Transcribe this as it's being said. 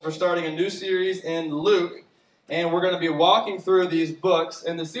We're starting a new series in Luke, and we're going to be walking through these books,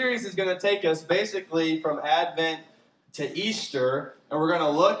 and the series is going to take us basically from Advent to Easter, and we're going to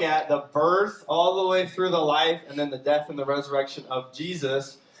look at the birth all the way through the life and then the death and the resurrection of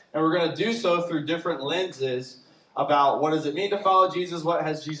Jesus, and we're going to do so through different lenses about what does it mean to follow Jesus, what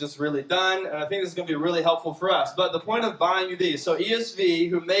has Jesus really done, and I think this is going to be really helpful for us. But the point of buying you these, so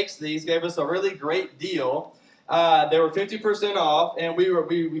ESV, who makes these, gave us a really great deal. They were 50% off, and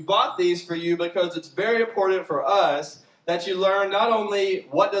we bought these for you because it's very important for us that you learn not only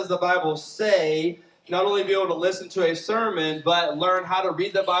what does the Bible say, not only be able to listen to a sermon, but learn how to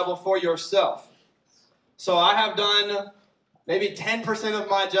read the Bible for yourself. So I have done maybe 10% of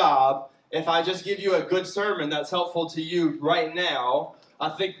my job if I just give you a good sermon that's helpful to you right now. I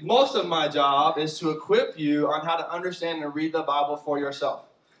think most of my job is to equip you on how to understand and read the Bible for yourself.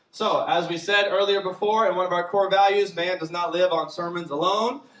 So, as we said earlier before, in one of our core values, man does not live on sermons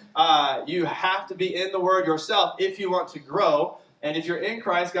alone. You have to be in the Word yourself if you want to grow. And if you're in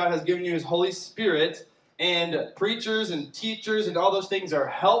Christ, God has given you His Holy Spirit. And preachers and teachers and all those things are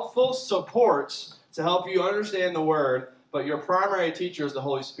helpful supports to help you understand the Word. But your primary teacher is the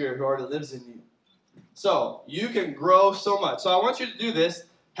Holy Spirit who already lives in you. So, you can grow so much. So, I want you to do this.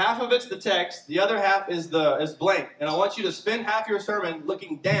 Half of it's the text, the other half is blank. And I want you to spend half your sermon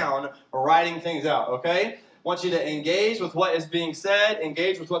looking down or writing things out, okay? I want you to engage with what is being said,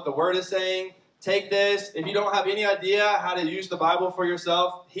 engage with what the Word is saying. Take this. If you don't have any idea how to use the Bible for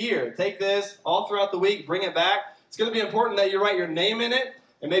yourself, here, take this all throughout the week, bring it back. It's going to be important that you write your name in it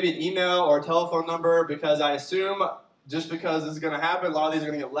and maybe an email or a telephone number, because I assume just because this is going to happen, a lot of these are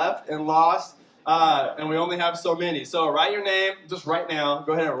going to get left and lost. And we only have so many. So write your name, just right now.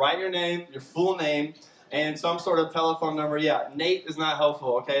 Go ahead and write your name, your full name, and some sort of telephone number. Yeah, Nate is not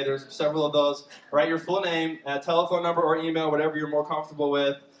helpful, okay? There's several of those. Write your full name, a telephone number or email, whatever you're more comfortable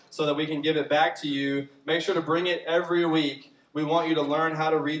with, so that we can give it back to you. Make sure to bring it every week. We want you to learn how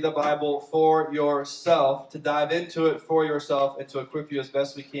to read the Bible for yourself, to dive into it for yourself, and to equip you as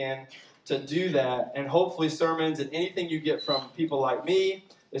best we can to do that. And hopefully sermons and anything you get from people like me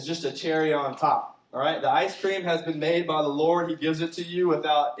is just a cherry on top, all right? The ice cream has been made by the Lord. He gives it to you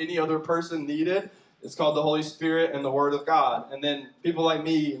without any other person needed. It's called the Holy Spirit and the Word of God. And then people like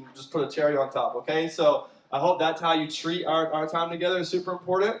me just put a cherry on top, okay? So I hope that's how you treat our time together. It's super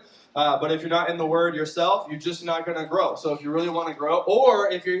important. But if you're not in the Word yourself, you're just not going to grow. So if you really want to grow, or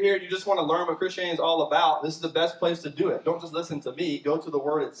if you're here and you just want to learn what Christianity is all about, this is the best place to do it. Don't just listen to me. Go to the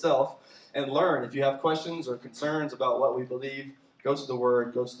Word itself and learn. If you have questions or concerns about what we believe, go to the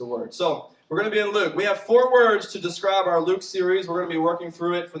Word, go to the Word. So, we're going to be in Luke. We have 4 words to describe our Luke series. We're going to be working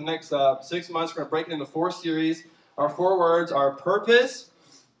through it for the next 6 months. We're going to break it into 4 series. Our 4 words are purpose.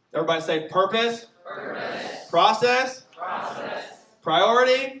 Everybody say purpose. Purpose. Process. Process.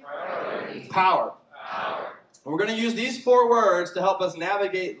 Priority. Priority. Power. Power. And we're going to use these 4 words to help us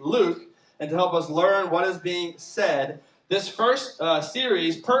navigate Luke and to help us learn what is being said. This first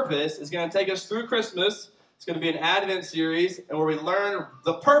series, Purpose, is going to take us through Christmas. It's going to be an Advent series, and where we learn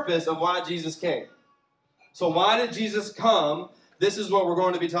the purpose of why Jesus came. So why did Jesus come? This is what we're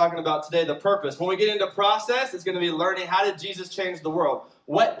going to be talking about today, the purpose. When we get into process, it's going to be learning how did Jesus change the world?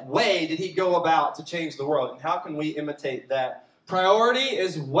 What way did he go about to change the world? And how can we imitate that? Priority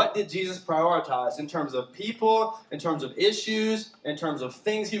is what did Jesus prioritize in terms of people, in terms of issues, in terms of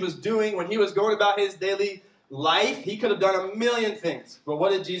things he was doing. When he was going about his daily life, he could have done a million things. But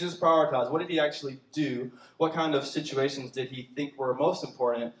what did Jesus prioritize? What did he actually do? What kind of situations did he think were most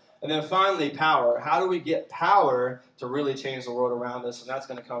important? And then finally, power. How do we get power to really change the world around us? And that's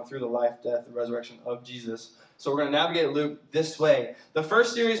going to come through the life, death, and resurrection of Jesus. So we're going to navigate Luke this way. The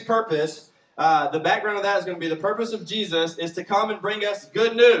first series, Purpose, the background of that is going to be the purpose of Jesus is to come and bring us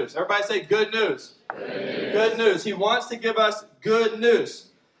good news. Everybody say good news. Good news. Good news. He wants to give us good news.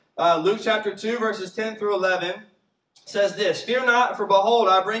 Luke chapter 2, verses 10 through 11 says this, "Fear not, for behold,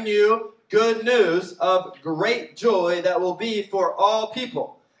 I bring you good news of great joy that will be for all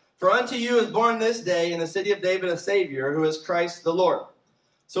people. For unto you is born this day in the city of David a Savior, who is Christ the Lord."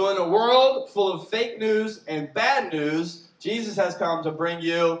 So in a world full of fake news and bad news, Jesus has come to bring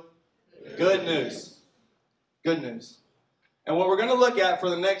you good news. Good news. And what we're going to look at for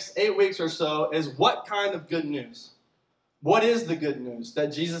the next 8 weeks or so is what kind of good news. What is the good news that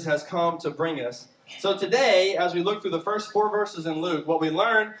Jesus has come to bring us? So today, as we look through the first 4 verses in Luke, what we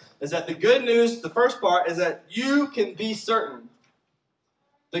learn is that the good news, the first part, is that you can be certain.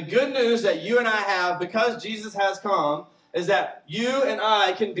 The good news that you and I have, because Jesus has come, is that you and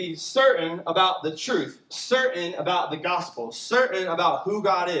I can be certain about the truth, certain about the gospel, certain about who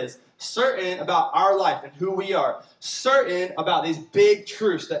God is, certain about our life and who we are, certain about these big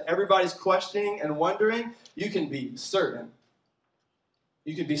truths that everybody's questioning and wondering. You can be certain.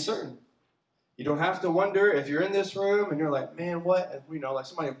 You can be certain. You don't have to wonder if you're in this room and you're like, man, what? Like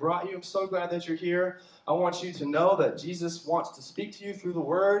somebody brought you. I'm so glad that you're here. I want you to know that Jesus wants to speak to you through the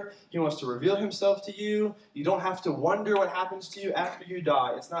Word. He wants to reveal Himself to you. You don't have to wonder what happens to you after you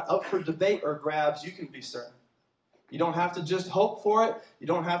die. It's not up for debate or grabs. You can be certain. You don't have to just hope for it. You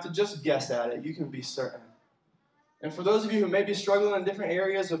don't have to just guess at it. You can be certain. And for those of you who may be struggling in different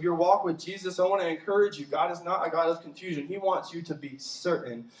areas of your walk with Jesus, I want to encourage you. God is not a God of confusion. He wants you to be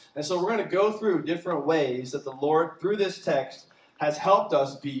certain. And so we're going to go through different ways that the Lord, through this text, has helped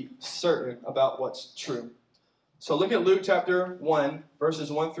us be certain about what's true. So look at Luke chapter 1,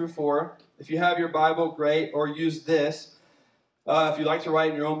 verses 1 through 4. If you have your Bible, great, or use this. If you'd like to write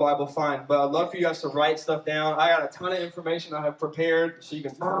in your own Bible, fine. But I'd love for you guys to write stuff down. I got a ton of information I have prepared, so you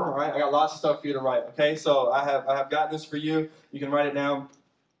can, right? I got lots of stuff for you to write, okay? So I have gotten this for you. You can write it down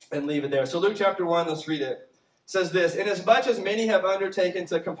and leave it there. So Luke chapter 1, let's read it. It says this, "Inasmuch as many have undertaken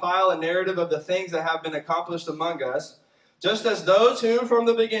to compile a narrative of the things that have been accomplished among us, just as those who from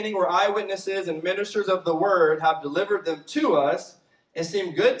the beginning were eyewitnesses and ministers of the word have delivered them to us, it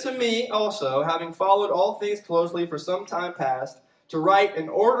seemed good to me also, having followed all things closely for some time past, to write an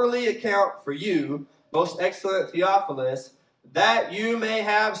orderly account for you, most excellent Theophilus, that you may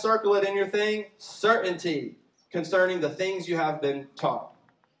have, circle it in your thing, certainty concerning the things you have been taught.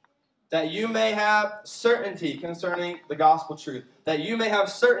 That you may have certainty concerning the gospel truth. That you may have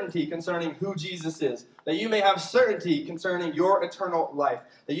certainty concerning who Jesus is. That you may have certainty concerning your eternal life.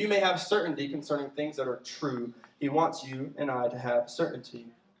 That you may have certainty concerning things that are true. He wants you and I to have certainty.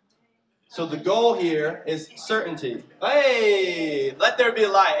 So the goal here is certainty. Hey, let there be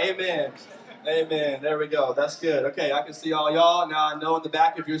light. Amen. Amen. There we go. That's good. Okay, I can see all y'all. Now I know in the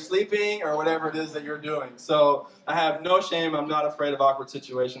back if you're sleeping or whatever it is that you're doing. So I have no shame. I'm not afraid of awkward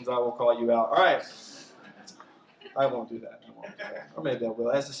situations. I will call you out. All right. I won't do that. Or maybe I will,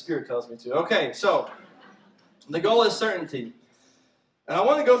 as the Spirit tells me to. Okay, so the goal is certainty. And I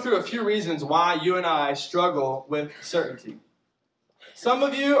want to go through a few reasons why you and I struggle with certainty. Some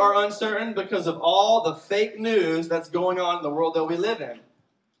of you are uncertain because of all the fake news that's going on in the world that we live in.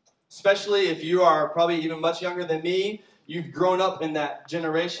 Especially if you are probably even much younger than me, you've grown up in that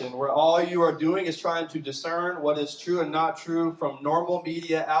generation where all you are doing is trying to discern what is true and not true from normal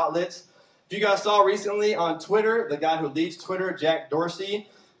media outlets. If you guys saw recently on Twitter, the guy who leads Twitter, Jack Dorsey,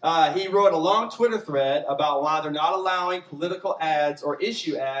 he wrote a long Twitter thread about why they're not allowing political ads or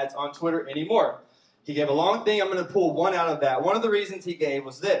issue ads on Twitter anymore. He gave a long thing. I'm going to pull one out of that. One of the reasons he gave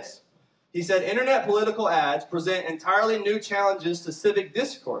was this. He said, internet political ads present entirely new challenges to civic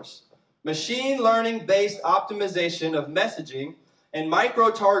discourse. Machine learning-based optimization of messaging and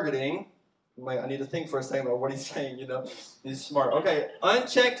micro-targeting. Wait, I need to think for a second about what he's saying, He's smart. Okay,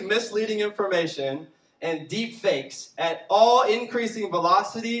 unchecked misleading information and deep fakes at all increasing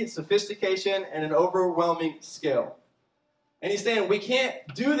velocity, sophistication, and an overwhelming scale. And he's saying we can't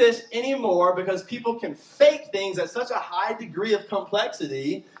do this anymore because people can fake things at such a high degree of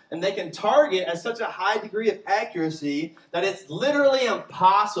complexity and they can target at such a high degree of accuracy that it's literally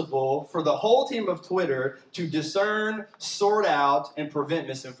impossible for the whole team of Twitter to discern, sort out, and prevent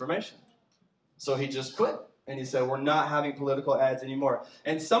misinformation. So he just quit. And he said, we're not having political ads anymore.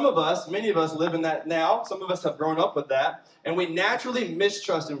 And some of us, many of us live in that now. Some of us have grown up with that. And we naturally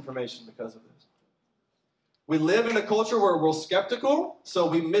mistrust information because of this. We live in a culture where we're skeptical, so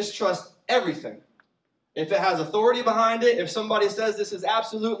we mistrust everything. If it has authority behind it, if somebody says this is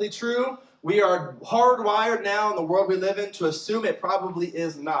absolutely true, we are hardwired now in the world we live in to assume it probably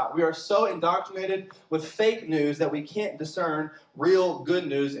is not. We are so indoctrinated with fake news that we can't discern real good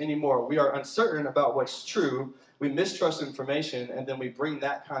news anymore. We are uncertain about what's true. We mistrust information, and then we bring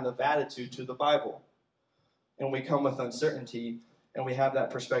that kind of attitude to the Bible. And we come with uncertainty, and we have that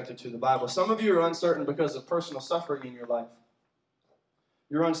perspective to the Bible. Some of you are uncertain because of personal suffering in your life.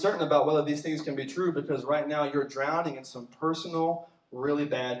 You're uncertain about whether these things can be true because right now you're drowning in some personal, really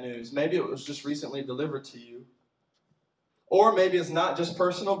bad news. Maybe it was just recently delivered to you. Or maybe it's not just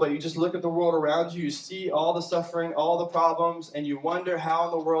personal, but you just look at the world around you, you see all the suffering, all the problems, and you wonder how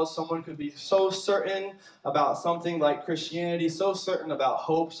in the world someone could be so certain about something like Christianity, so certain about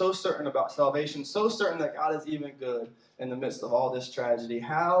hope, so certain about salvation, so certain that God is even good in the midst of all this tragedy.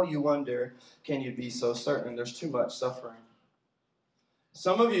 How, you wonder, can you be so certain? There's too much suffering.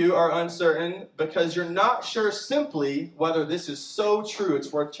 Some of you are uncertain because you're not sure simply whether this is so true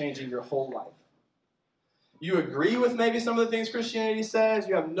it's worth changing your whole life. You agree with maybe some of the things Christianity says.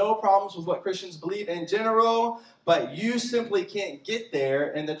 You have no problems with what Christians believe in general, but you simply can't get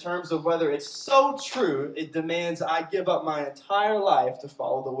there in the terms of whether it's so true it demands I give up my entire life to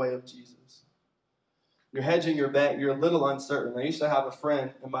follow the way of Jesus. You're hedging your bet. You're a little uncertain. I used to have a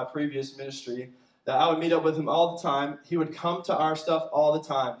friend in my previous ministry that I would meet up with him all the time. He would come to our stuff all the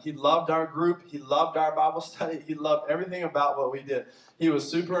time. He loved our group. He loved our Bible study. He loved everything about what we did. He was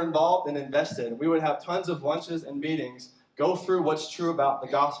super involved and invested. We would have tons of lunches and meetings, go through what's true about the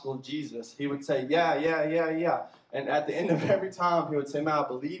gospel of Jesus. He would say, yeah. And at the end of every time, he would say, man, I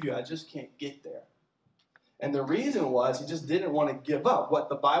believe you. I just can't get there. And the reason was he just didn't want to give up. What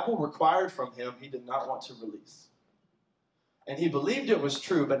the Bible required from him, he did not want to release. And he believed it was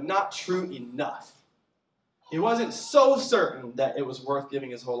true, but not true enough. He wasn't so certain that it was worth giving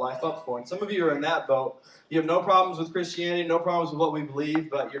his whole life up for. And some of you are in that boat. You have no problems with Christianity, no problems with what we believe,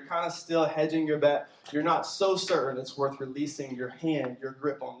 but you're kind of still hedging your bet. You're not so certain it's worth releasing your hand, your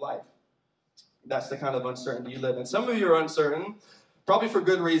grip on life. That's the kind of uncertainty you live in. Some of you are uncertain, probably for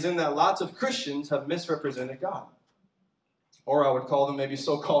good reason, that lots of Christians have misrepresented God. Or I would call them maybe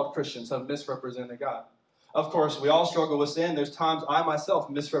so-called Christians have misrepresented God. Of course, we all struggle with sin. There's times I myself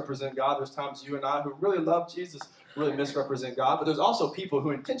misrepresent God. There's times you and I who really love Jesus really misrepresent God. But there's also people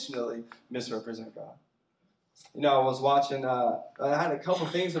who intentionally misrepresent God. You know, I was watching, I had a couple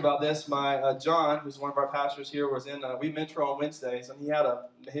things about this. My John, who's one of our pastors here, was in, we mentor on Wednesdays, and he had a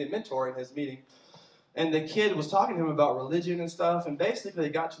mentor in his meeting. And the kid was talking to him about religion and stuff, and basically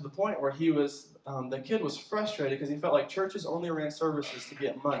it got to the point where he was, the kid was frustrated because he felt like churches only ran services to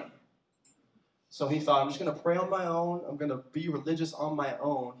get money. So he thought, I'm just going to pray on my own. I'm going to be religious on my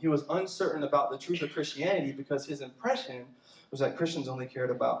own. He was uncertain about the truth of Christianity because his impression was that Christians only cared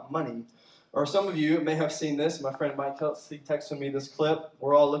about money. Or some of you may have seen this. My friend Mike texted me this clip.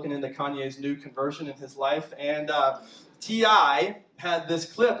 We're all looking into Kanye's new conversion in his life. And T.I. had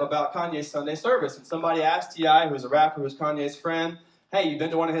this clip about Kanye's Sunday service. And somebody asked T.I., who's a rapper, who's Kanye's friend, hey, you've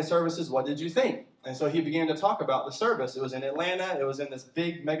been to one of his services. What did you think? And so he began to talk about the service. It was in Atlanta. It was in this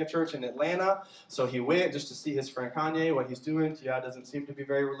big mega church in Atlanta. So he went just to see his friend Kanye, what he's doing. T.I. doesn't seem to be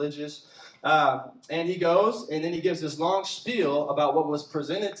very religious. And he goes, and then he gives this long spiel about what was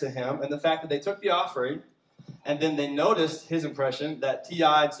presented to him and the fact that they took the offering, and then they noticed his impression that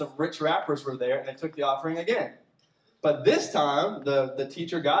T.I. and some rich rappers were there, and they took the offering again. But this time, the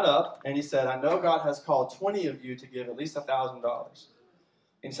teacher got up, and he said, I know God has called 20 of you to give at least $1,000.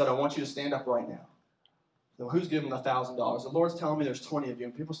 And he said, I want you to stand up right now. So who's giving $1,000? The Lord's telling me there's 20 of you.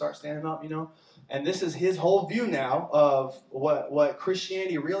 And people start standing up, you know. And this is his whole view now of what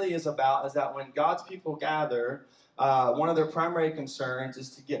Christianity really is about, is that when God's people gather, one of their primary concerns is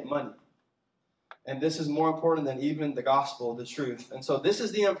to get money. And this is more important than even the gospel, the truth. And so this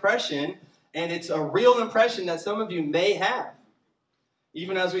is the impression, and it's a real impression that some of you may have.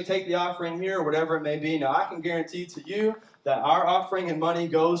 Even as we take the offering here, or whatever it may be. Now, I can guarantee to you that our offering and money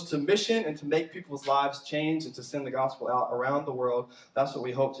goes to mission and to make people's lives change and to send the gospel out around the world. That's what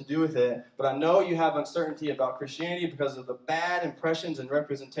we hope to do with it. But I know you have uncertainty about Christianity because of the bad impressions and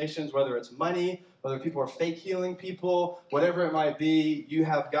representations, whether it's money, whether people are fake healing people, whatever it might be. You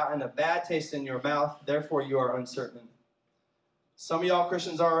have gotten a bad taste in your mouth, therefore you are uncertain. Some of y'all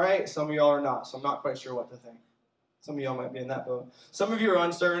Christians are all right, some of y'all are not, so I'm not quite sure what to think. Some of y'all might be in that boat. Some of you are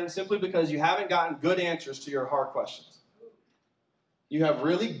uncertain simply because you haven't gotten good answers to your hard questions. You have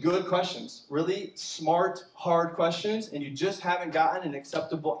really good questions, really smart, hard questions, and you just haven't gotten an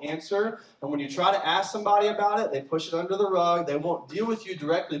acceptable answer. And when you try to ask somebody about it, they push it under the rug. They won't deal with you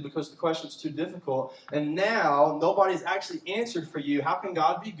directly because the question's too difficult. And now nobody's actually answered for you. How can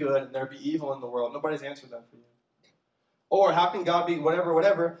God be good and there be evil in the world? Nobody's answered that for you. Or how can God be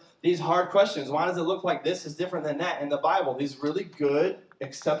whatever? These hard questions. Why does it look like this is different than that in the Bible? These really good,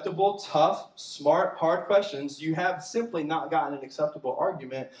 acceptable, tough, smart, hard questions. You have simply not gotten an acceptable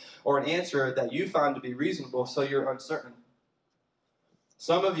argument or an answer that you find to be reasonable, so you're uncertain.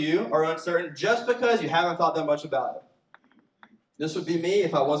 Some of you are uncertain just because you haven't thought that much about it. This would be me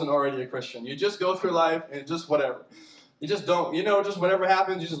if I wasn't already a Christian. You just go through life and just whatever. You just don't, just whatever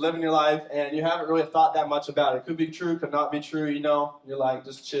happens, you just live in your life, and you haven't really thought that much about it. Could be true, could not be true, You're like,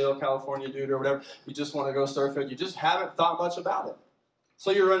 just chill, California dude or whatever. You just want to go surf it. You just haven't thought much about it.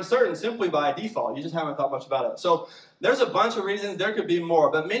 So you're uncertain simply by default. You just haven't thought much about it. So there's a bunch of reasons. There could be more,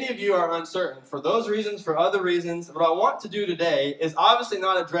 but many of you are uncertain for those reasons, for other reasons. What I want to do today is obviously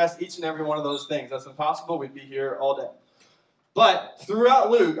not address each and every one of those things. That's impossible. We'd be here all day. But throughout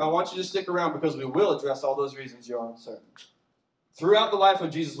Luke, I want you to stick around because we will address all those reasons you are uncertain. Throughout the life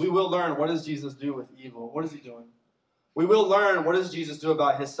of Jesus, we will learn, what does Jesus do with evil? What is he doing? We will learn, what does Jesus do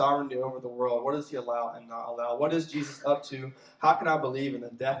about his sovereignty over the world? What does he allow and not allow? What is Jesus up to? How can I believe in the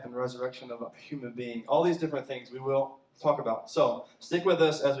death and resurrection of a human being? All these different things we will talk about. So stick with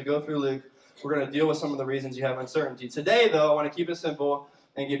us as we go through Luke. We're going to deal with some of the reasons you have uncertainty. Today, though, I want to keep it simple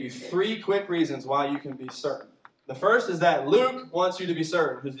and give you 3 quick reasons why you can be certain. The first is that Luke wants you to be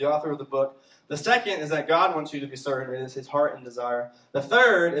certain, who's the author of the book. The second is that God wants you to be certain. It is his heart and desire. The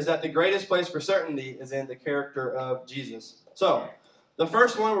third is that the greatest place for certainty is in the character of Jesus. So, the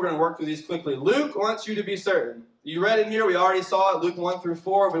first one, we're going to work through these quickly. Luke wants you to be certain. You read in here, we already saw it, Luke 1 through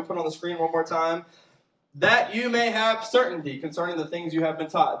 4. We put it on the screen one more time. That you may have certainty concerning the things you have been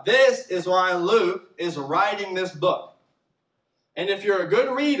taught. This is why Luke is writing this book. And if you're a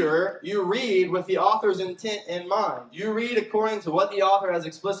good reader, you read with the author's intent in mind. You read according to what the author has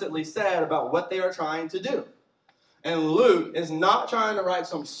explicitly said about what they are trying to do. And Luke is not trying to write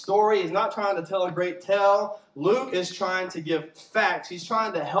some story. He's not trying to tell a great tale. Luke is trying to give facts. He's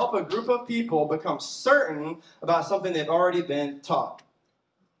trying to help a group of people become certain about something they've already been taught.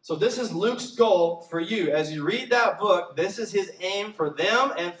 So this is Luke's goal for you. As you read that book, this is his aim for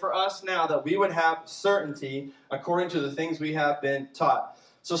them and for us now, that we would have certainty according to the things we have been taught.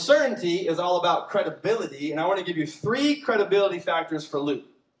 So certainty is all about credibility, and I want to give you 3 credibility factors for Luke.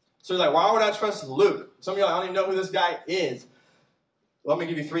 So you're like, why would I trust Luke? Some of you are like, I don't even know who this guy is. Well, let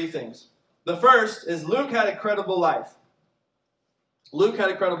me give you 3 things. The first is Luke had a credible life. Luke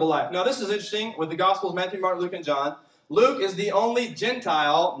had a credible life. Now this is interesting with the Gospels, Matthew, Mark, Luke, and John. Luke is the only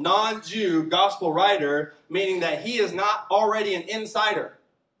Gentile, non-Jew gospel writer, meaning that he is not already an insider.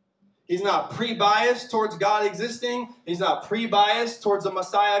 He's not pre-biased towards God existing. He's not pre-biased towards the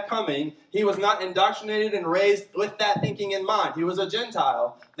Messiah coming. He was not indoctrinated and raised with that thinking in mind. He was a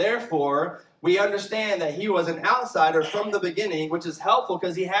Gentile. Therefore, we understand that he was an outsider from the beginning, which is helpful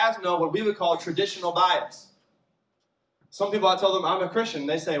because he has no, what we would call, traditional bias. Some people, I tell them, I'm a Christian.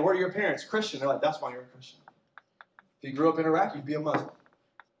 They say, where are your parents? Christian. They're like, that's why you're a Christian. If you grew up in Iraq, you'd be a Muslim.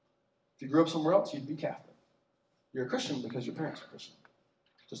 If you grew up somewhere else, you'd be Catholic. You're a Christian because your parents are Christian.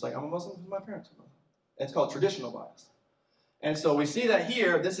 Just like I'm a Muslim because my parents are Muslim. It's called traditional bias. And so we see that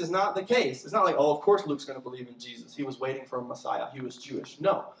here, this is not the case. It's not like, oh, of course Luke's going to believe in Jesus. He was waiting for a Messiah. He was Jewish.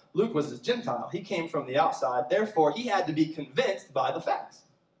 No, Luke was a Gentile. He came from the outside. Therefore, he had to be convinced by the facts.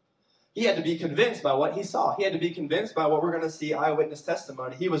 He had to be convinced by what he saw. He had to be convinced by what we're going to see, eyewitness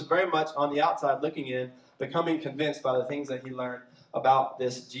testimony. He was very much on the outside looking in, becoming convinced by the things that he learned about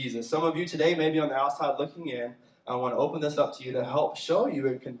this Jesus. Some of you today may be on the outside looking in. I want to open this up to you to help show you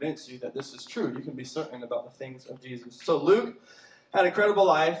and convince you that this is true. You can be certain about the things of Jesus. So Luke had a credible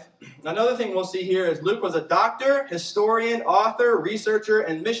life. Another thing we'll see here is Luke was a doctor, historian, author, researcher,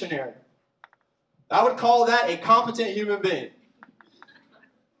 and missionary. I would call that a competent human being.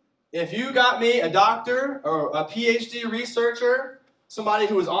 If you got me a doctor or a PhD researcher, somebody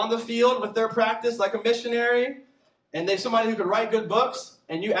who was on the field with their practice like a missionary, and they're somebody who could write good books,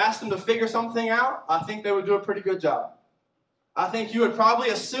 and you asked them to figure something out, I think they would do a pretty good job. I think you would probably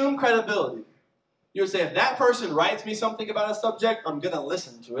assume credibility. You would say, if that person writes me something about a subject, I'm going to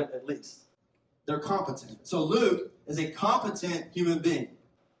listen to it at least. They're competent. So Luke is a competent human being.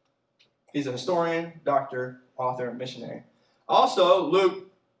 He's a historian, doctor, author, missionary. Also, Luke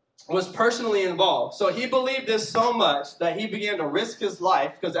was personally involved. So he believed this so much that he began to risk his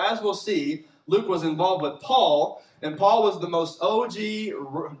life, because as we'll see, Luke was involved with Paul, and Paul was the most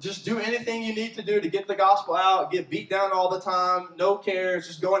OG, just do anything you need to do to get the gospel out, get beat down all the time, no cares,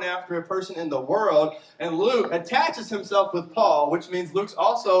 just going after a person in the world. And Luke attaches himself with Paul, which means Luke's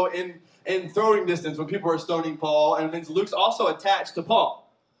also in throwing distance when people are stoning Paul, and it means Luke's also attached to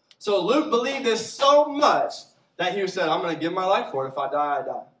Paul. So Luke believed this so much that he said, I'm going to give my life for it. If I die, I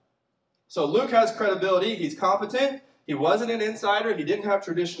die. So Luke has credibility. He's competent. He wasn't an insider. He didn't have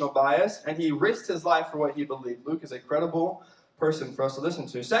traditional bias. And he risked his life for what he believed. Luke is a credible person for us to listen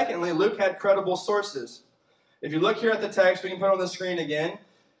to. Secondly, Luke had credible sources. If you look here at the text, we can put it on the screen again.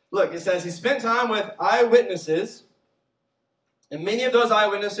 Look, it says he spent time with eyewitnesses. And many of those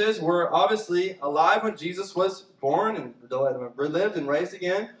eyewitnesses were obviously alive when Jesus was born and lived and raised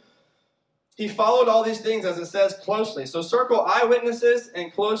again. He followed all these things, as it says, closely. So circle eyewitnesses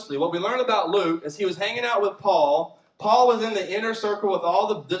and closely. What we learn about Luke is he was hanging out with Paul. Paul was in the inner circle with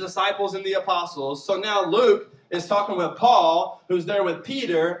all the disciples and the apostles. So now Luke is talking with Paul, who's there with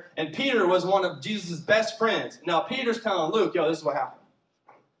Peter, and Peter was one of Jesus' best friends. Now Peter's telling Luke, yo, this is what happened.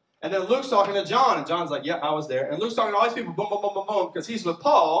 And then Luke's talking to John, and John's like, yeah, I was there. And Luke's talking to all these people, boom, boom, boom, boom, boom, because he's with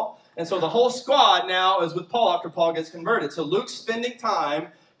Paul. And so the whole squad now is with Paul after Paul gets converted. So Luke's spending time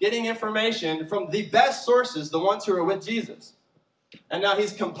getting information from the best sources, the ones who are with Jesus. And now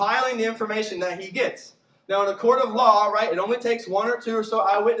he's compiling the information that he gets. Now, in a court of law, right, it only takes one or two or so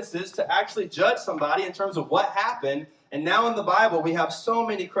eyewitnesses to actually judge somebody in terms of what happened. And now in the Bible, we have so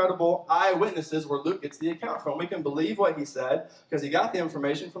many credible eyewitnesses where Luke gets the account from. We can believe what he said because he got the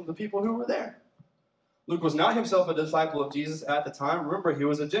information from the people who were there. Luke was not himself a disciple of Jesus at the time. Remember, he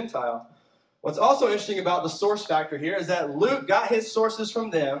was a Gentile. What's also interesting about the source factor here is that Luke got his sources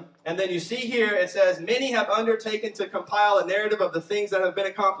from them. And then you see here, it says, many have undertaken to compile a narrative of the things that have been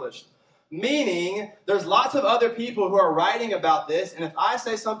accomplished. Meaning, there's lots of other people who are writing about this, and if I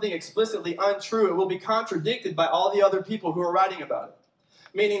say something explicitly untrue, it will be contradicted by all the other people who are writing about it.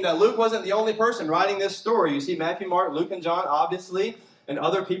 Meaning that Luke wasn't the only person writing this story. You see Matthew, Mark, Luke, and John, obviously, and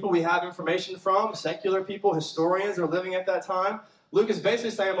other people we have information from, secular people, historians are living at that time. Luke is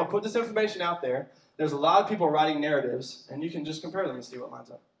basically saying, I'm going to put this information out there. There's a lot of people writing narratives, and you can just compare them and see what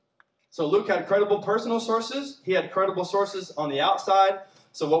lines up. So Luke had credible personal sources. He had credible sources on the outside.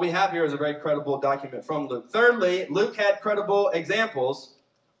 So what we have here is a very credible document from Luke. Thirdly, Luke had credible examples.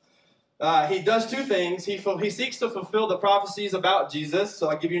 He does two things. He seeks to fulfill the prophecies about Jesus. So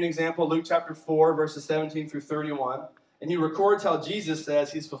I'll give you an example, Luke chapter 4, verses 17 through 31. And he records how Jesus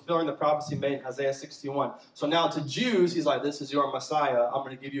says he's fulfilling the prophecy made in Isaiah 61. So now to Jews, he's like, this is your Messiah. I'm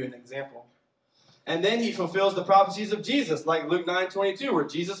going to give you an example. And then he fulfills the prophecies of Jesus, like Luke 9:22, where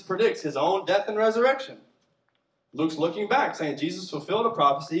Jesus predicts his own death and resurrection. Luke's looking back, saying Jesus fulfilled a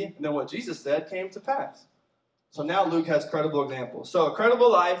prophecy, and then what Jesus said came to pass. So now Luke has credible examples. So a credible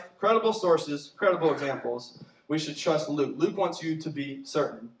life, credible sources, credible examples. We should trust Luke. Luke wants you to be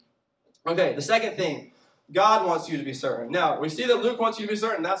certain. Okay, the second thing, God wants you to be certain. Now, we see that Luke wants you to be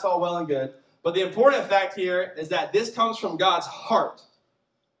certain. That's all well and good. But the important fact here is that this comes from God's heart.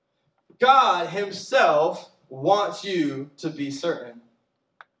 God himself wants you to be certain.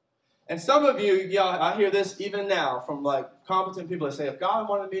 And some of you, I hear this even now from like competent people that say, if God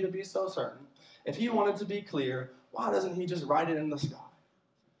wanted me to be so certain, if he wanted to be clear, why doesn't he just write it in the sky?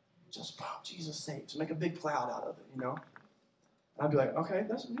 Just, Jesus saves, make a big cloud out of it, you know? And I'd be like, okay,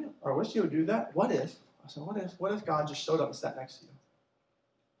 that's me. Or I wish you would do that. What if? I said, what if God just showed up and sat next to you?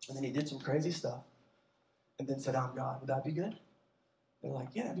 And then he did some crazy stuff. And then said, I'm God. Would that be good? They're like,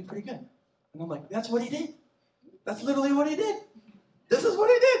 yeah, that'd be pretty good. And I'm like, that's what he did. That's literally what he did. This is what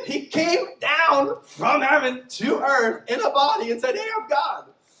he did. He came down from heaven to earth in a body and said, hey, I'm God.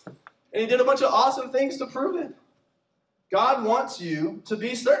 And he did a bunch of awesome things to prove it. God wants you to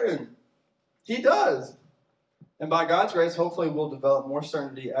be certain. He does. And by God's grace, hopefully we'll develop more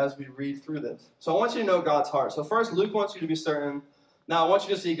certainty as we read through this. So I want you to know God's heart. So first, Luke wants you to be certain. Now I want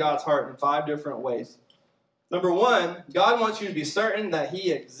you to see God's heart in 5 different ways. Number 1, God wants you to be certain that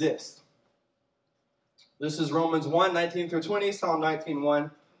he exists. This is Romans 1, 19 through 20, Psalm 19:1.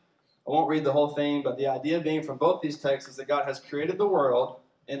 I won't read the whole thing, but the idea being from both these texts is that God has created the world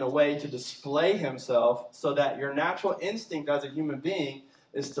in a way to display himself so that your natural instinct as a human being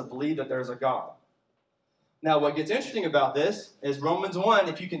is to believe that there's a God. Now, what gets interesting about this is Romans 1,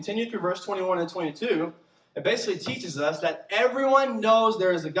 if you continue through verse 21 and 22, it basically teaches us that everyone knows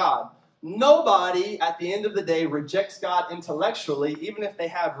there is a God. Nobody, at the end of the day, rejects God intellectually, even if they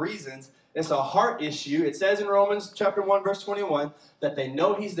have reasons. It's a heart issue. It says in Romans chapter 1, verse 21, that they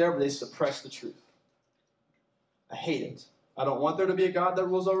know he's there, but they suppress the truth. I hate it. I don't want there to be a God that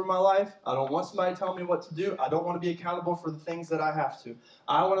rules over my life. I don't want somebody to tell me what to do. I don't want to be accountable for the things that I have to.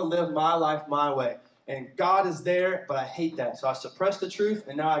 I want to live my life my way. And God is there, but I hate that. So I suppress the truth,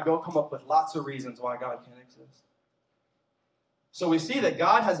 and now I go come up with lots of reasons why God can't exist. So we see that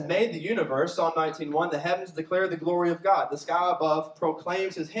God has made the universe, Psalm 19:1, the heavens declare the glory of God. The sky above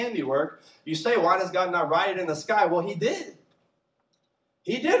proclaims his handiwork. You say, why does God not write it in the sky? Well, he did.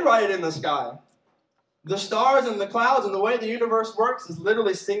 He did write it in the sky. The stars and the clouds and the way the universe works is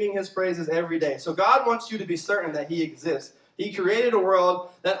literally singing his praises every day. So God wants you to be certain that he exists. He created a world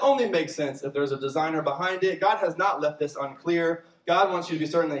that only makes sense if there's a designer behind it. God has not left this unclear. God wants you to be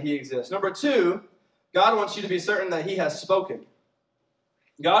certain that he exists. Number 2, God wants you to be certain that he has spoken.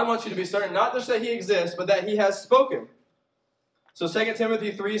 God wants you to be certain not just that he exists, but that he has spoken. So 2 Timothy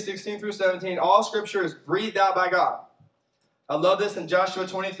 3, 16 through 17, all scripture is breathed out by God. I love this in Joshua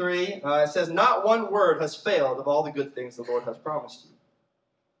 23. It says, not one word has failed of all the good things the Lord has promised you.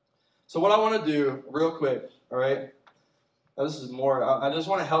 So what I want to do real quick, all right? Now this is more, I just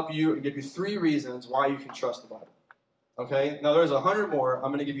want to help you and give you 3 reasons why you can trust the Bible. Okay? Now there's 100 more.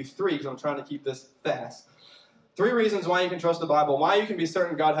 I'm going to give you 3 because I'm trying to keep this fast. 3 reasons why you can trust the Bible, why you can be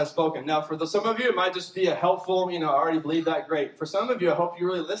certain God has spoken. Now, for some of you, it might just be a helpful, I already believe that, great. For some of you, I hope you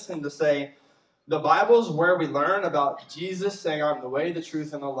really listen to say, the Bible's where we learn about Jesus saying, I'm the way, the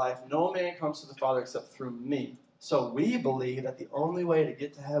truth, and the life. No man comes to the Father except through me. So we believe that the only way to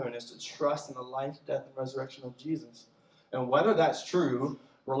get to heaven is to trust in the life, death, and resurrection of Jesus. And whether that's true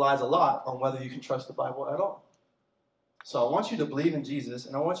relies a lot on whether you can trust the Bible at all. So I want you to believe in Jesus,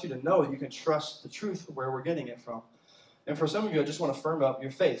 and I want you to know that you can trust the truth of where we're getting it from. And for some of you, I just want to firm up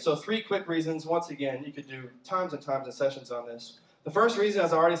your faith. So 3 quick reasons. Once again, you could do times and times of sessions on this. The first reason,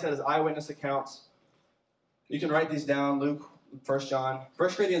 as I already said, is eyewitness accounts. You can write these down, Luke, 1 John. 1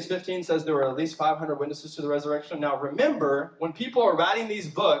 Corinthians 15 says there were at least 500 witnesses to the resurrection. Now remember, when people are writing these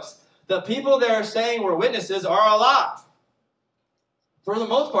books, the people they're saying were witnesses are alive. For the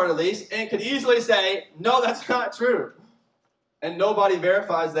most part, at least, and could easily say, no, that's not true. And nobody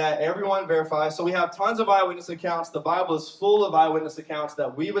verifies that. Everyone verifies. So we have tons of eyewitness accounts. The Bible is full of eyewitness accounts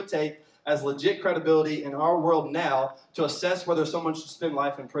that we would take as legit credibility in our world now to assess whether someone should spend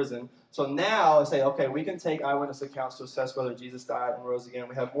life in prison. So now I say, okay, we can take eyewitness accounts to assess whether Jesus died and rose again.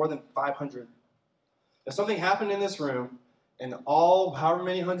 We have more than 500. If something happened in this room and all, however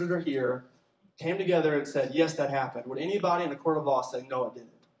many hundred are here, came together and said, yes, that happened, would anybody in a court of law say, no, it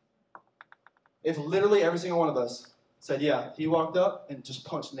didn't? If literally every single one of us said, yeah, he walked up and just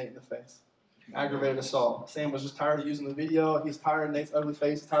punched Nate in the face. Aggravated assault. Sam was just tired of using the video. He's tired of Nate's ugly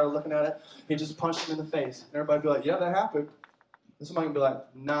face. He's tired of looking at it. He just punched him in the face. And everybody would be like, yeah, that happened. And somebody would be like,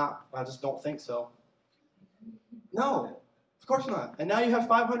 nah, I just don't think so. No, of course not. And now you have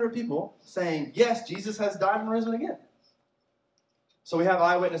 500 people saying, yes, Jesus has died and risen again. So we have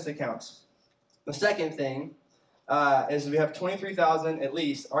eyewitness accounts. The second thing is we have 23,000, at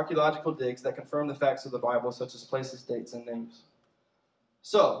least, archaeological digs that confirm the facts of the Bible, such as places, dates, and names.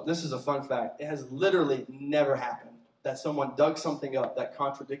 So, this is a fun fact. It has literally never happened that someone dug something up that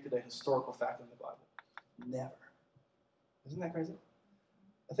contradicted a historical fact in the Bible. Never. Isn't that crazy?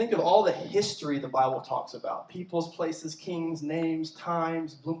 I think of all the history the Bible talks about. Peoples, places, kings, names,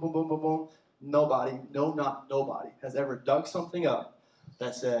 times, boom, boom, boom, boom, boom. Nobody, no, not nobody, has ever dug something up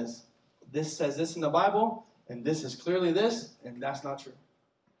that says this in the Bible, and this is clearly this, and that's not true.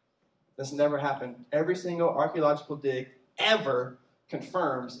 This never happened. Every single archaeological dig ever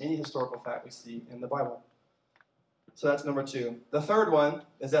confirms any historical fact we see in the Bible. So that's number 2. The third one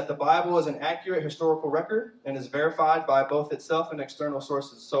is that the Bible is an accurate historical record and is verified by both itself and external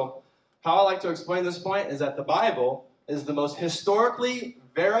sources. So how I like to explain this point is that the Bible is the most historically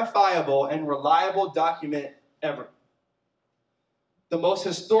verifiable and reliable document ever. The most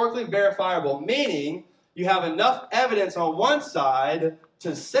historically verifiable, meaning you have enough evidence on one side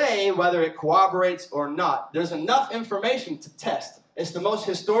to say whether it corroborates or not. There's enough information to test. It's the most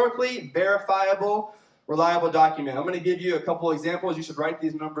historically verifiable, reliable document. I'm going to give you a couple examples. You should write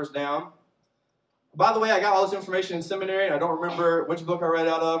these numbers down. By the way, I got all this information in seminary. I don't remember which book I read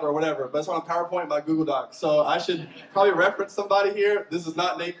out of or whatever, but it's on a PowerPoint by Google Docs. So I should probably reference somebody here. This is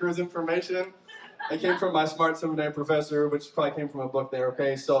not Nate Cruz information. It came from my smart seminary professor, which probably came from a book there,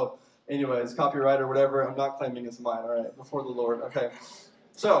 okay? So anyways, copyright or whatever, I'm not claiming it's mine, all right, before the Lord, okay?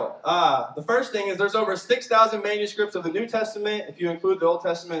 So, the first thing is there's over 6,000 manuscripts of the New Testament. If you include the Old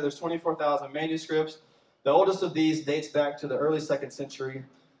Testament, there's 24,000 manuscripts. The oldest of these dates back to the early 2nd century,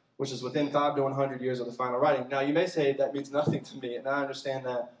 which is within 5 to 100 years of the final writing. Now, you may say that means nothing to me, and I understand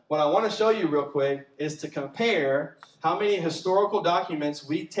that. What I want to show you real quick is to compare how many historical documents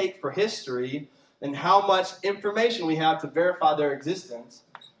we take for history and how much information we have to verify their existence.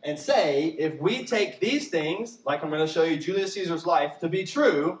 And say, if we take these things, like I'm going to show you Julius Caesar's life, to be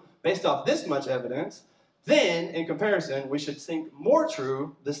true, based off this much evidence, then, in comparison, we should think more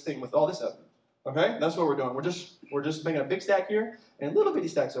true this thing with all this evidence. Okay? That's what we're doing. We're just making a big stack here and little bitty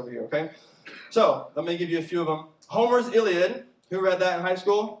stacks over here, okay? So, let me give you a few of them. Homer's Iliad. Who read that in high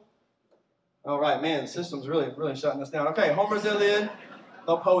school? All right, man, the system's really shutting us down. Okay, Homer's Iliad.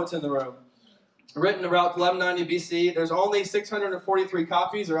 No poets in the room. Written around 1190 BC. There's only 643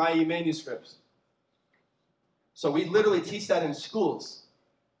 copies, or i.e. manuscripts. So we literally teach that in schools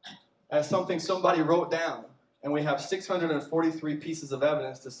as something somebody wrote down. And we have 643 pieces of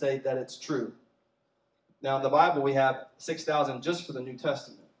evidence to say that it's true. Now in the Bible we have 6,000 just for the New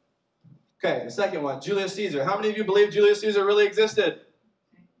Testament. Okay, the second one, Julius Caesar. How many of you believe Julius Caesar really existed?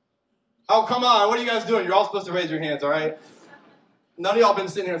 Oh, come on, what are you guys doing? You're all supposed to raise your hands, all right? None of y'all been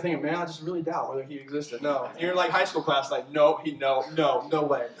sitting here thinking, man, I just really doubt whether he existed. No. You're in like high school class, like, no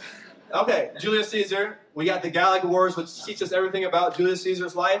way. Okay, Julius Caesar. We got the Gallic Wars, which teach us everything about Julius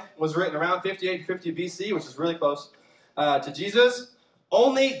Caesar's life. Was written around 58 to 50 BC, which is really close to Jesus.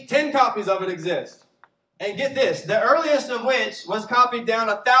 Only 10 copies of it exist. And get this, the earliest of which was copied down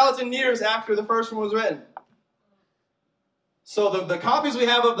 1,000 years after the first one was written. So the copies we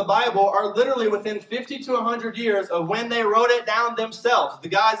have of the Bible are literally within 50 to 100 years of when they wrote it down themselves. The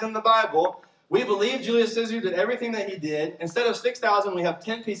guys in the Bible We believe Julius Caesar did everything that he did. Instead of 6,000, we have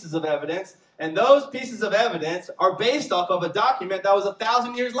 10 pieces of evidence. And those pieces of evidence are based off of a document that was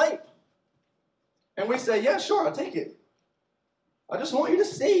 1,000 years late. And we say, yeah, sure, I'll take it. I just want you to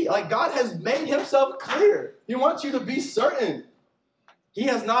see, like, God has made himself clear. He wants you to be certain. He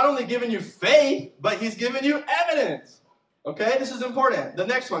has not only given you faith, but he's given you evidence. Okay, this is important. The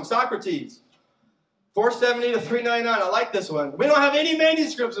next one, Socrates. 470 to 399. I like this one. We don't have any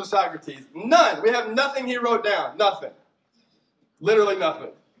manuscripts of Socrates. None. We have nothing he wrote down. Nothing. Literally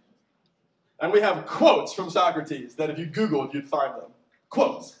nothing. And we have quotes from Socrates that if you Googled, you'd find them.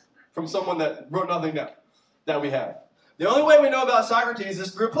 Quotes from someone that wrote nothing down that we have. The only way we know about Socrates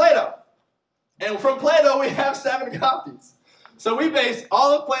is through Plato. And from Plato, we have 7 copies. So we base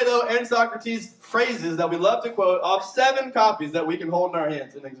all of Plato and Socrates' phrases that we love to quote off 7 copies that we can hold in our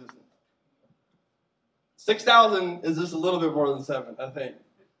hands in existence. 6,000 is just a little bit more than 7, I think.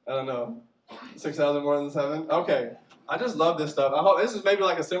 I don't know. 6,000 more than 7? Okay. I just love this stuff. I hope this is maybe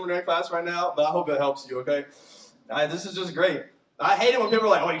like a seminary class right now, but I hope it helps you, okay? This is just great. I hate it when people are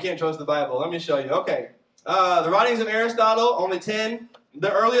like, oh, you can't trust the Bible. Let me show you. Okay. The writings of Aristotle, only 10.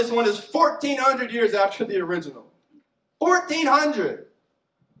 The earliest one is 1,400 years after the original. 1,400!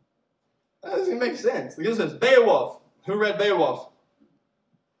 That doesn't make sense. Look at this. Beowulf. Who read Beowulf?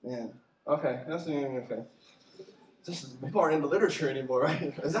 Yeah. Okay. That's okay. People aren't into literature anymore,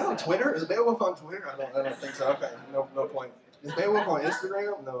 right? Is that on Twitter? Is Beowulf on Twitter? I don't think so. Okay. No point. Is Beowulf on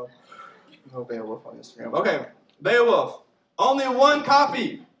Instagram? No. No Beowulf on Instagram. Okay. Beowulf. Only 1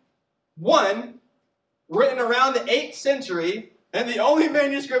 copy. 1. Written around the 8th century, and the only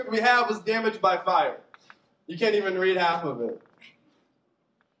manuscript we have was damaged by fire. You can't even read half of it.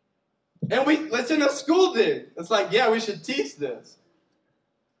 And it's in a school dig. It's like, yeah, we should teach this.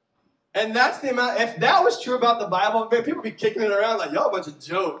 And that's the amount, if that was true about the Bible, man, people would be kicking it around like, y'all a bunch of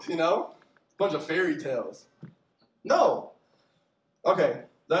jokes, you know? A bunch of fairy tales. No. Okay,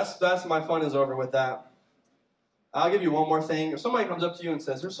 that's my fun is over with that. I'll give you one more thing. If somebody comes up to you and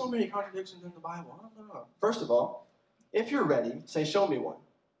says, there's so many contradictions in the Bible, I don't know. First of all, if you're ready, say, show me one.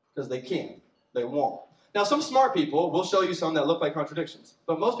 Because they can't. They won't. Now, some smart people will show you some that look like contradictions.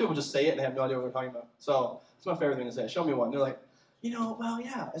 But most people just say it and they have no idea what they're talking about. So it's my favorite thing to say. Show me one. They're like, well,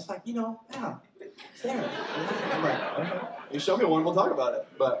 yeah. It's like, yeah. It's there. I'm like, okay. You show me one, we'll talk about it.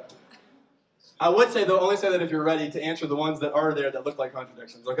 But I would say, though, only say that if you're ready to answer the ones that are there that look like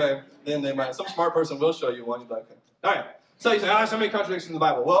contradictions, okay? Then they might. Some smart person will show you one. You'll be like, okay. All right. So you say, there's so many contradictions in the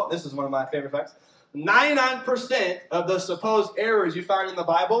Bible. Well, this is one of my favorite facts. 99% of the supposed errors you find in the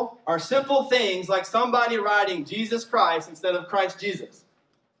Bible are simple things like somebody writing Jesus Christ instead of Christ Jesus.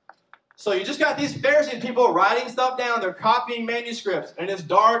 So you just got these Pharisee people writing stuff down. They're copying manuscripts, and it's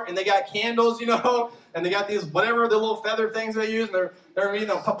dark, and they got candles, and they got these whatever the little feather things they use, and they're reading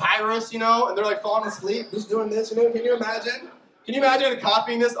papyrus, and they're like falling asleep, just doing this. Can you imagine? Can you imagine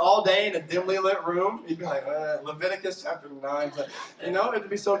copying this all day in a dimly lit room? You'd be like, Leviticus chapter 9. It'd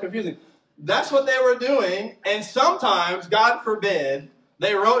be so confusing. That's what they were doing, and sometimes, God forbid,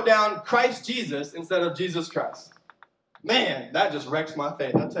 they wrote down Christ Jesus instead of Jesus Christ. Man, that just wrecks my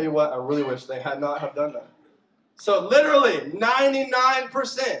faith. I'll tell you what, I really wish they had not have done that. So literally,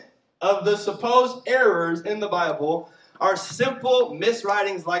 99% of the supposed errors in the Bible are simple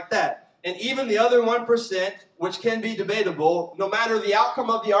miswritings like that. And even the other 1%, which can be debatable, no matter the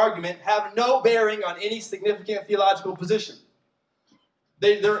outcome of the argument, have no bearing on any significant theological position.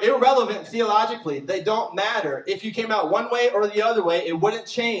 They're irrelevant theologically. They don't matter. If you came out one way or the other way, it wouldn't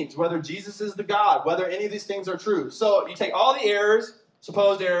change whether Jesus is the God, whether any of these things are true. So you take all the errors,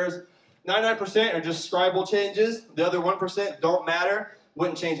 supposed errors, 99% are just scribal changes. The other 1% don't matter.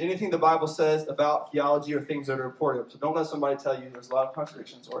 Wouldn't change anything the Bible says about theology or things that are reported. So don't let somebody tell you there's a lot of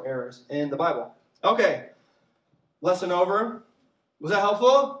contradictions or errors in the Bible. Okay. Lesson over. Was that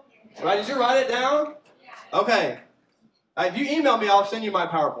helpful? Right? Did you write it down? Okay. If you email me, I'll send you my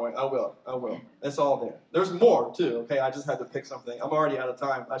PowerPoint. I will. It's all there. There's more, too, okay? I just had to pick something. I'm already out of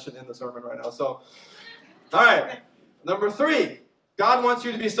time. I should end the sermon right now. So, all right. Number 3, God wants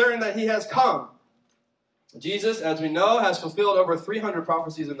you to be certain that he has come. Jesus, as we know, has fulfilled over 300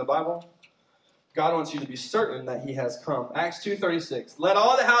 prophecies in the Bible. God wants you to be certain that he has come. Acts 2:36. Let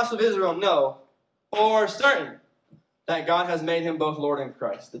all the house of Israel know for certain that God has made him both Lord and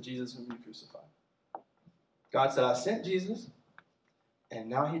Christ, the Jesus whom you crucified. God said, I sent Jesus, and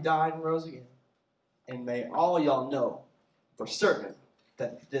now he died and rose again. And may all y'all know for certain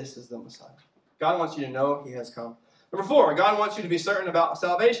that this is the Messiah. God wants you to know he has come. Number 4, God wants you to be certain about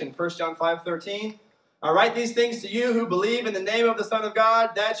salvation. 1 John 5:13. I write these things to you who believe in the name of the Son of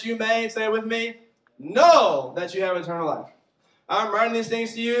God, that you may, say it with me, know that you have eternal life. I'm writing these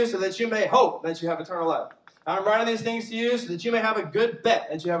things to you so that you may hope that you have eternal life. I'm writing these things to you so that you may have a good bet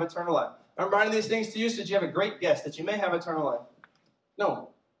that you have eternal life. I'm writing these things to you so that you have a great guess that you may have eternal life. No.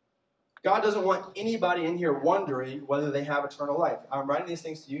 God doesn't want anybody in here wondering whether they have eternal life. I'm writing these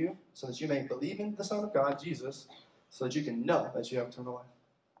things to you so that you may believe in the Son of God, Jesus, so that you can know that you have eternal life.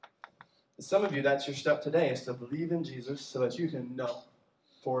 And some of you, that's your step today, is to believe in Jesus so that you can know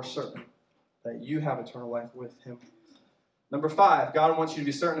for certain that you have eternal life with him. Number 5, God wants you to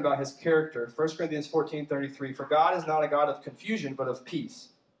be certain about his character. 1 Corinthians 14:33, for God is not a God of confusion, but of peace.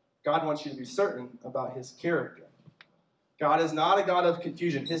 God wants you to be certain about his character. God is not a God of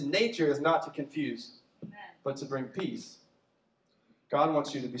confusion. His nature is not to confuse, but to bring peace. God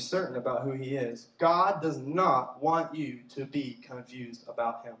wants you to be certain about who he is. God does not want you to be confused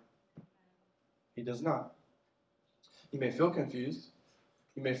about him. He does not. You may feel confused.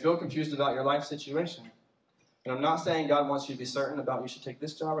 You may feel confused about your life situation. And I'm not saying God wants you to be certain about you should take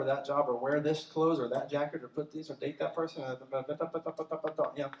this job or that job or wear this clothes or that jacket or put these or date that person.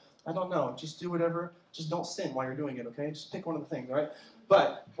 Yeah, I don't know. Just do whatever. Just don't sin while you're doing it, okay? Just pick one of the things, all right?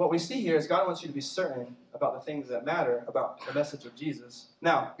 But what we see here is God wants you to be certain about the things that matter about the message of Jesus.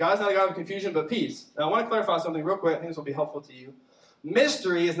 Now, God's not a God of confusion, but peace. Now, I want to clarify something real quick. I think this will be helpful to you.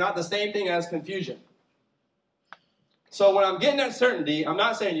 Mystery is not the same thing as confusion. So when I'm getting that certainty, I'm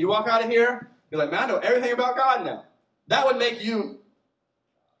not saying you walk out of here, you're like, man, I know everything about God now. That would make you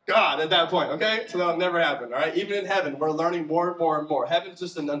God at that point, okay? So that'll never happen, all right? Even in heaven, we're learning more and more and more. Heaven's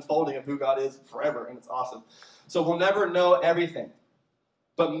just an unfolding of who God is forever, and it's awesome. So we'll never know everything.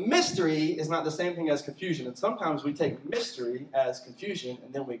 But mystery is not the same thing as confusion. And sometimes we take mystery as confusion,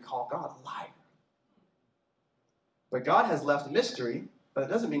 and then we call God a liar. But God has left mystery, but it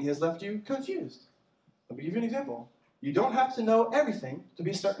doesn't mean he has left you confused. Let me give you an example. You don't have to know everything to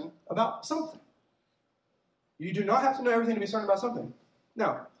be certain about something. You do not have to know everything to be certain about something.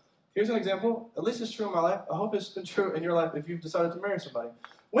 Now, here's an example. At least it's true in my life. I hope it's been true in your life if you've decided to marry somebody.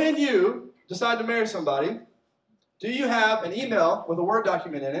 When you decide to marry somebody, do you have an email with a Word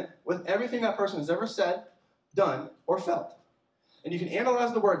document in it with everything that person has ever said, done, or felt? And you can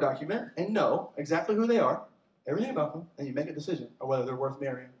analyze the Word document and know exactly who they are, everything about them, and you make a decision on whether they're worth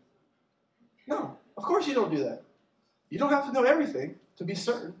marrying. No, of course you don't do that. You don't have to know everything to be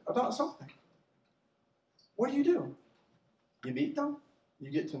certain about something. What do? You meet them. You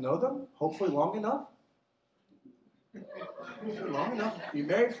get to know them, hopefully long enough. Long enough. You're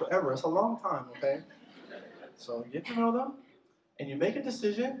married forever. It's a long time, okay? So you get to know them, and you make a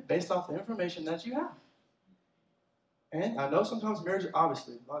decision based off the information that you have. And I know sometimes marriages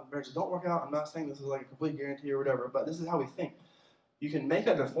don't work out. I'm not saying this is like a complete guarantee or whatever, but this is how we think. You can make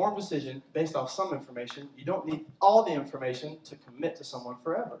an informed decision based off some information. You don't need all the information to commit to someone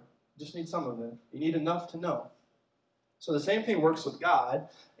forever. You just need some of it. You need enough to know. So the same thing works with God,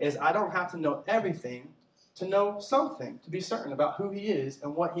 is I don't have to know everything to know something, to be certain about who he is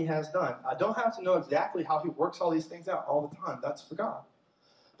and what he has done. I don't have to know exactly how he works all these things out all the time. That's for God.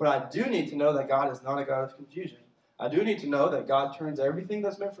 But I do need to know that God is not a God of confusion. I do need to know that God turns everything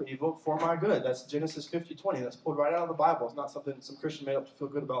that's meant for evil for my good. That's Genesis 50:20. That's pulled right out of the Bible. It's not something some Christian made up to feel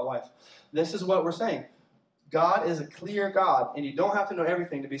good about life. This is what we're saying. God is a clear God, and you don't have to know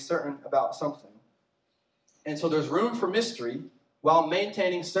everything to be certain about something. And so there's room for mystery while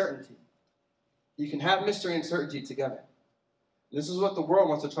maintaining certainty. You can have mystery and certainty together. This is what the world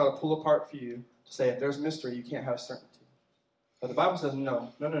wants to try to pull apart for you, to say if there's mystery, you can't have certainty. But the Bible says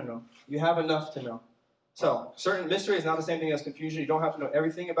no. You have enough to know. So, certain mystery is not the same thing as confusion. You don't have to know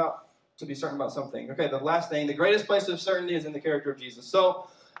everything to be certain about something. Okay, the last thing, the greatest place of certainty is in the character of Jesus. So,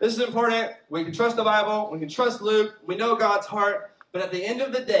 this is important. We can trust the Bible. We can trust Luke. We know God's heart. But at the end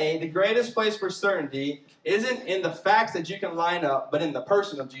of the day, the greatest place for certainty isn't in the facts that you can line up, but in the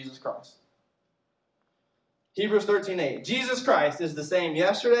person of Jesus Christ. Hebrews 13:8. Jesus Christ is the same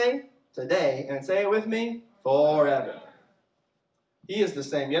yesterday, today, and say it with me, forever. He is the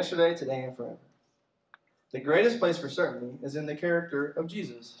same yesterday, today, and forever. The greatest place for certainty is in the character of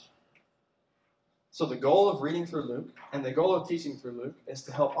Jesus. So the goal of reading through Luke and the goal of teaching through Luke is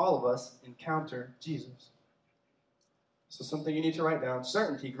to help all of us encounter Jesus. So something you need to write down.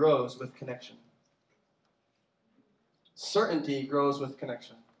 Certainty grows with connection. Certainty grows with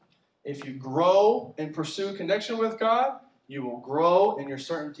connection. If you grow and pursue connection with God, you will grow in your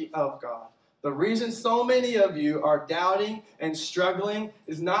certainty of God. The reason so many of you are doubting and struggling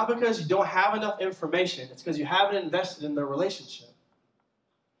is not because you don't have enough information. It's because you haven't invested in the relationship.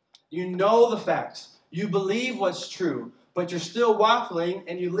 You know the facts. You believe what's true. but you're still waffling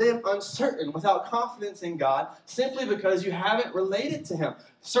and you live uncertain without confidence in God simply because you haven't related to Him.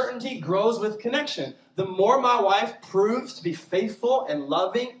 Certainty grows with connection. The more my wife proves to be faithful and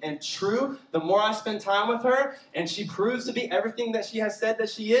loving and true, the more I spend time with her and she proves to be everything that she has said that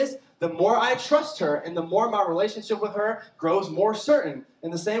she is, the more I trust her and the more my relationship with her grows more certain.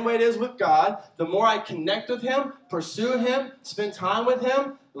 In the same way it is with God, the more I connect with Him, pursue Him, spend time with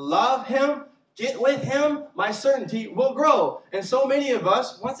Him, love Him, get with Him, my certainty will grow. And so many of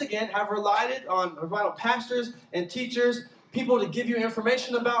us, once again, have relied on pastors and teachers, people to give you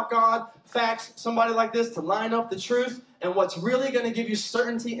information about God, facts, somebody like this to line up the truth. And what's really going to give you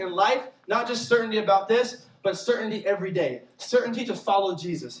certainty in life, not just certainty about this, but certainty every day. Certainty to follow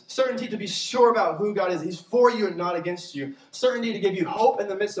Jesus. Certainty to be sure about who God is. He's for you and not against you. Certainty to give you hope in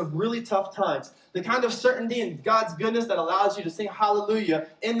the midst of really tough times. The kind of certainty in God's goodness that allows you to sing hallelujah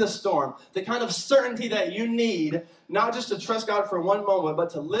in the storm. The kind of certainty that you need, not just to trust God for one moment,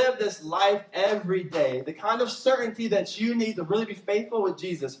 but to live this life every day. The kind of certainty that you need to really be faithful with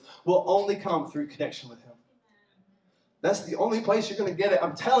Jesus will only come through connection with Him. That's the only place you're going to get it.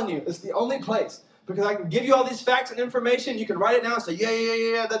 I'm telling you, it's the only place. Because I can give you all these facts and information. You can write it down and say,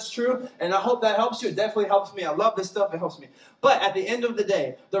 yeah, that's true. And I hope that helps you. It definitely helps me. I love this stuff. It helps me. But at the end of the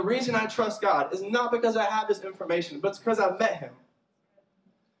day, the reason I trust God is not because I have this information, but it's because I've met Him.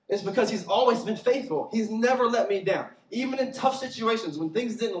 It's because He's always been faithful. He's never let me down. Even in tough situations, when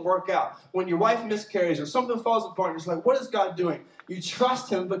things didn't work out, when your wife miscarries or something falls apart, and you're like, what is God doing? You trust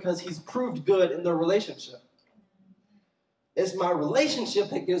Him because He's proved good in the relationship. It's my relationship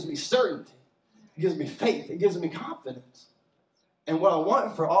that gives me certainty. It gives me faith. It gives me confidence. And what I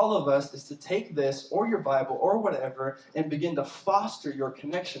want for all of us is to take this or your Bible or whatever and begin to foster your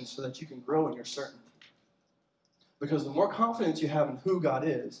connection so that you can grow in your certainty. Because the more confidence you have in who God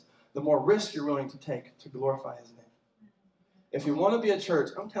is, the more risk you're willing to take to glorify His name. If you want to be a church,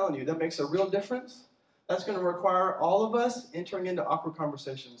 I'm telling you, that makes a real difference. That's going to require all of us entering into awkward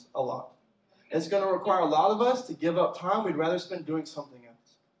conversations a lot. It's going to require a lot of us to give up time we'd rather spend doing something else.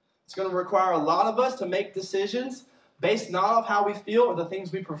 It's going to require a lot of us to make decisions based not off how we feel or the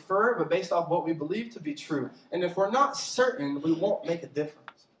things we prefer, but based off what we believe to be true. And if we're not certain, we won't make a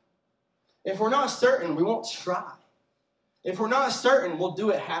difference. If we're not certain, we won't try. If we're not certain, we'll do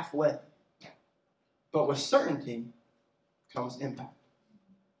it halfway. But with certainty comes impact.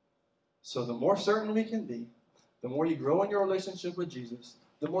 So the more certain we can be, the more you grow in your relationship with Jesus,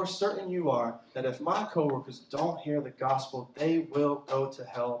 the more certain you are that if my coworkers don't hear the gospel, they will go to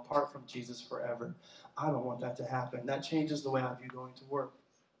hell apart from Jesus forever. I don't want that to happen. That changes the way I view going to work.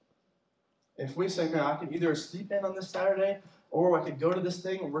 If we say, man, I can either sleep in on this Saturday or I could go to this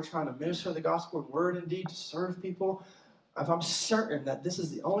thing and we're trying to minister the gospel in word and deed to serve people, if I'm certain that this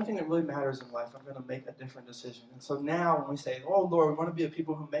is the only thing that really matters in life, I'm going to make a different decision. And so now when we say, oh, Lord, we want to be a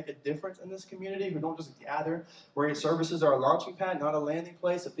people who make a difference in this community, who don't just gather, where services are a launching pad, not a landing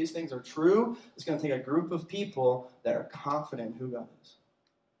place. If these things are true, it's going to take a group of people that are confident in who God is,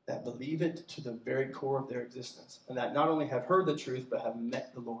 that believe it to the very core of their existence, and that not only have heard the truth, but have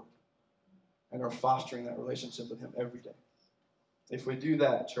met the Lord and are fostering that relationship with Him every day. If we do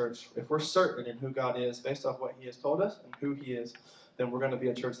that, church, if we're certain in who God is based off what He has told us and who He is, then we're going to be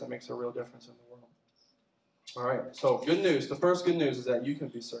a church that makes a real difference in the world. All right, so good news. The first good news is that you can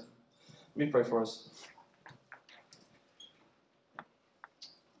be certain. Let me pray for us.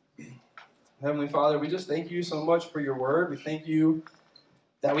 Heavenly Father, we just thank You so much for Your word. We thank You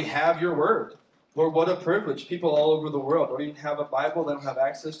that we have Your word. Lord, what a privilege. People all over the world don't even have a Bible. They don't have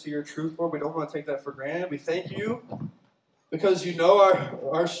access to Your truth, Lord. We don't want to take that for granted. We thank You because You know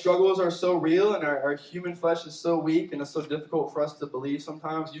our struggles are so real and our human flesh is so weak and it's so difficult for us to believe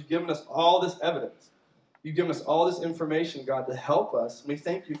sometimes. You've given us all this evidence. You've given us all this information, God, to help us. We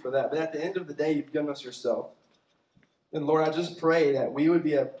thank You for that. But at the end of the day, You've given us Yourself. And Lord, I just pray that we would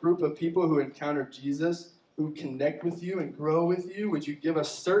be a group of people who encounter Jesus, who connect with You and grow with You. Would You give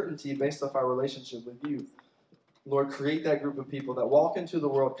us certainty based off our relationship with You? Lord, create that group of people that walk into the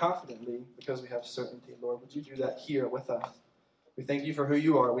world confidently because we have certainty. Lord, would You do that here with us? We thank You for who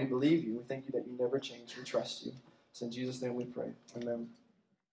You are. We believe You. We thank You that You never change. We trust You. It's in Jesus' name we pray. Amen.